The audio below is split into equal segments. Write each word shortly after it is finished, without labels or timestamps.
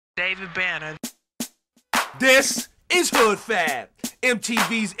David Banner. This is Hoodfab,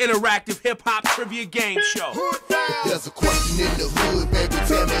 MTV's interactive hip-hop trivia game show. If there's a question in the hood, baby,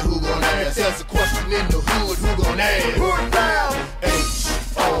 tell me who gon' ask. There's a question in the hood, who gon' ask? Hoodfab.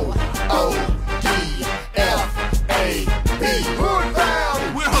 H-O-O-D-F-A-B.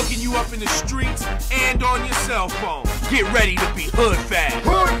 Hoodfab. We're hooking you up in the streets and on your cell phone. Get ready to be Hoodfab.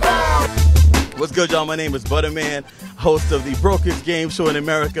 Hoodfab. What's good, y'all? My name is Butterman, host of the brokest game show in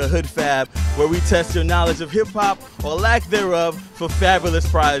America, Hoodfab, where we test your knowledge of hip-hop or lack thereof for fabulous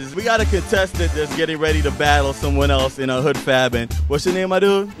prizes. We got a contestant that's getting ready to battle someone else in a Hoodfab. And what's your name, my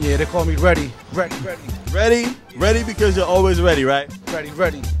dude? Yeah, they call me Ready. Ready. Ready because you're always ready, right? Ready.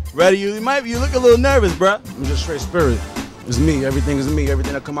 Ready? You look a little nervous, bruh. I'm just straight spirit. It's me. Everything is me.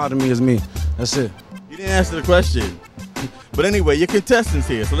 Everything that come out of me is me. That's it. You didn't answer the question. But anyway, your contestant's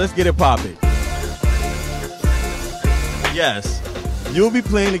here, so let's get it popping. Yes, you'll be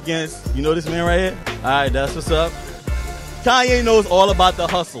playing against, you know this man right here? All right, that's what's up. Kanye knows all about the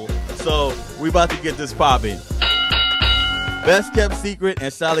hustle, so we about to get this popping. Best Kept Secret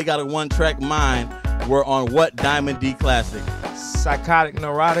and Sally Got a One-Track Mind were on what Diamond D classic? Psychotic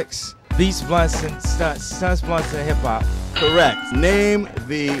Neurotics, Beats, Blunts, and Stunts, Blunts, and Hip Hop. Correct. Name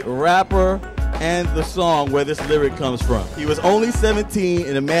the rapper and the song where this lyric comes from. He was only 17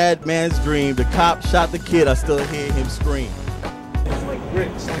 in a madman's dream. The cop shot the kid. I still hear him scream. It's like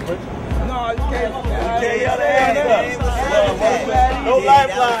bricks. No, you can't. No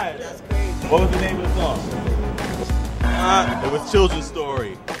lifeline. What was the name of the song? It was Children's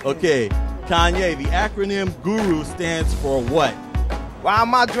Story. Okay. Kanye, the acronym GURU stands for what? Why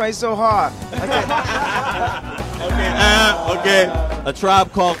am I joint so hard? Okay. A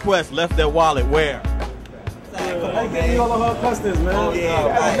Tribe Called Quest left their wallet where? Give me all the hard questions, man.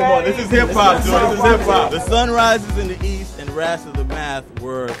 Come on, this is hip-hop, dude. This is hip-hop. The Sun Rises in the East and Wrath of the Math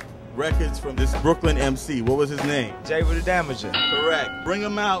were records from this Brooklyn MC. What was his name? Jay with the Damager. Correct. Bring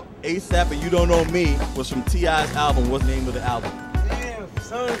 'Em Out, ASAP, and You Don't Know Me was from T.I.'s album. What's the name of the album? Damn,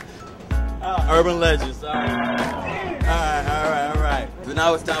 son. Urban Legends. Sorry. All right. So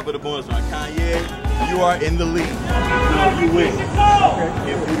now it's time for the bonus round. Kanye, you are in the lead. Now you win.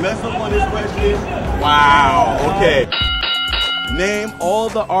 Okay. If you mess up on this question, wow. Okay. Name all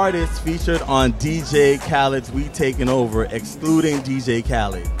the artists featured on DJ Khaled's We Taking Over, excluding DJ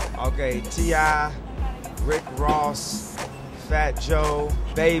Khaled. Okay, T.I., Rick Ross, Fat Joe,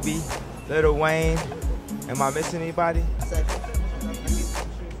 Baby, Lil Wayne. Am I missing anybody?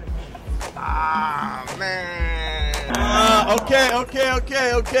 Ah, man.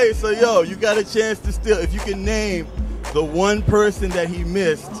 Okay. So, yo, you got a chance to steal. If you can name the one person that he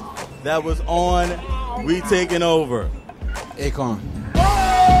missed that was on We Taking Over. Akon.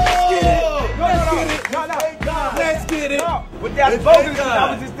 Let's get it. With that bogus,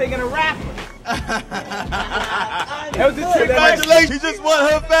 I was just thinking a rapper. That was a trick. Congratulations, you just won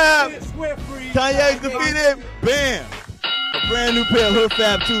Hoodfab. Kanye defeated. Bam. A brand new pair of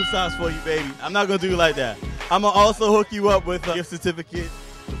Hoodfab 2 socks for you, baby. I'm not going to do it like that. I'm going to also hook you up with a gift certificate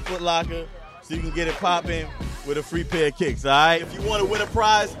to Foot Locker so you can get it popping with a free pair of kicks, all right? If you want to win a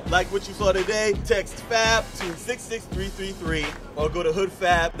prize like what you saw today, text FAB to 66333 or go to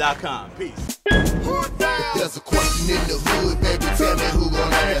hoodfab.com. Peace. If there's a question in the hood, baby, tell me who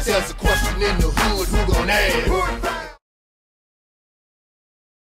gon' ask. There's a question in the hood, who gon' ask?